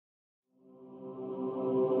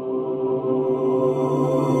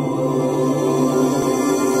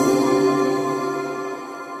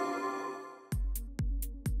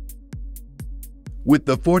With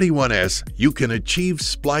the 41S, you can achieve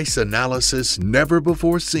splice analysis never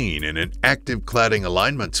before seen in an active cladding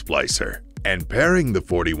alignment splicer. And pairing the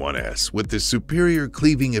 41S with the superior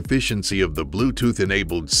cleaving efficiency of the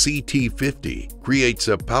Bluetooth-enabled CT50 creates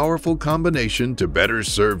a powerful combination to better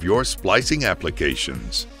serve your splicing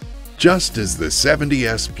applications. Just as the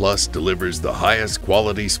 70S Plus delivers the highest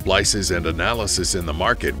quality splices and analysis in the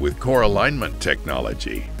market with core alignment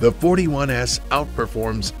technology, the 41S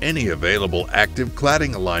outperforms any available active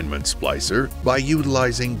cladding alignment splicer by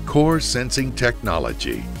utilizing core sensing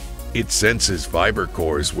technology. It senses fiber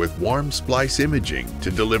cores with warm splice imaging to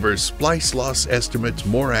deliver splice loss estimates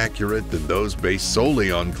more accurate than those based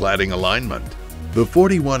solely on cladding alignment. The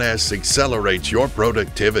 41S accelerates your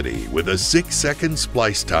productivity with a 6-second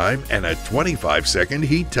splice time and a 25-second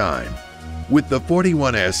heat time. With the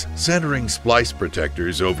 41S, centering splice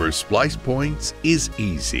protectors over splice points is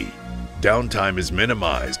easy. Downtime is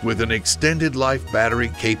minimized with an extended life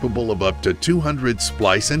battery capable of up to 200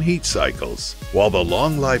 splice and heat cycles, while the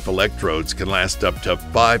long life electrodes can last up to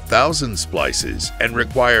 5,000 splices and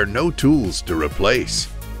require no tools to replace.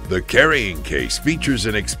 The carrying case features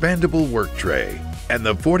an expandable work tray, and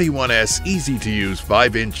the 41S easy-to-use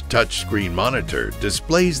 5-inch touchscreen monitor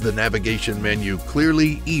displays the navigation menu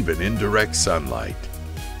clearly even in direct sunlight.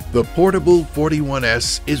 The portable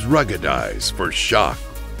 41S is ruggedized for shock,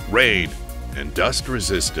 rain, and dust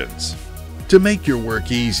resistance. To make your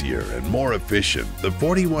work easier and more efficient, the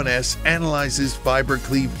 41S analyzes fiber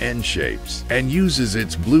cleave end shapes and uses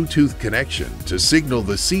its Bluetooth connection to signal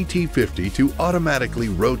the CT50 to automatically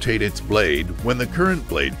rotate its blade when the current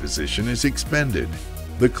blade position is expended.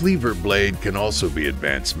 The cleaver blade can also be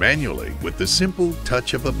advanced manually with the simple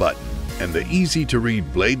touch of a button, and the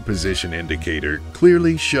easy-to-read blade position indicator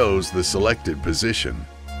clearly shows the selected position.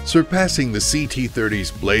 Surpassing the CT30's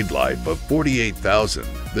blade life of 48,000,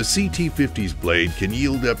 the CT50's blade can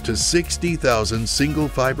yield up to 60,000 single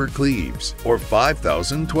fiber cleaves or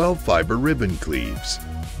 5,000 12-fiber ribbon cleaves.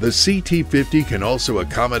 The CT50 can also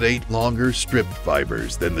accommodate longer stripped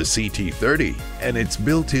fibers than the CT30, and its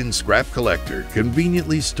built-in scrap collector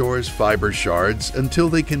conveniently stores fiber shards until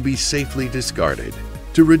they can be safely discarded.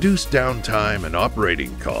 To reduce downtime and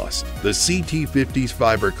operating cost, the CT50's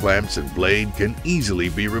fiber clamps and blade can easily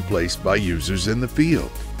be replaced by users in the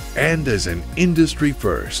field. And as an industry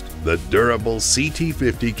first, the durable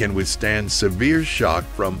CT50 can withstand severe shock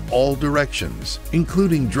from all directions,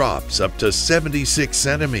 including drops up to 76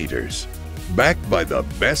 centimeters. Backed by the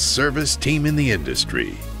best service team in the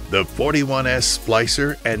industry, the 41S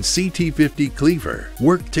splicer and CT50 cleaver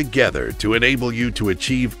work together to enable you to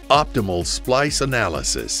achieve optimal splice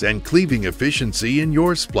analysis and cleaving efficiency in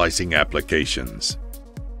your splicing applications.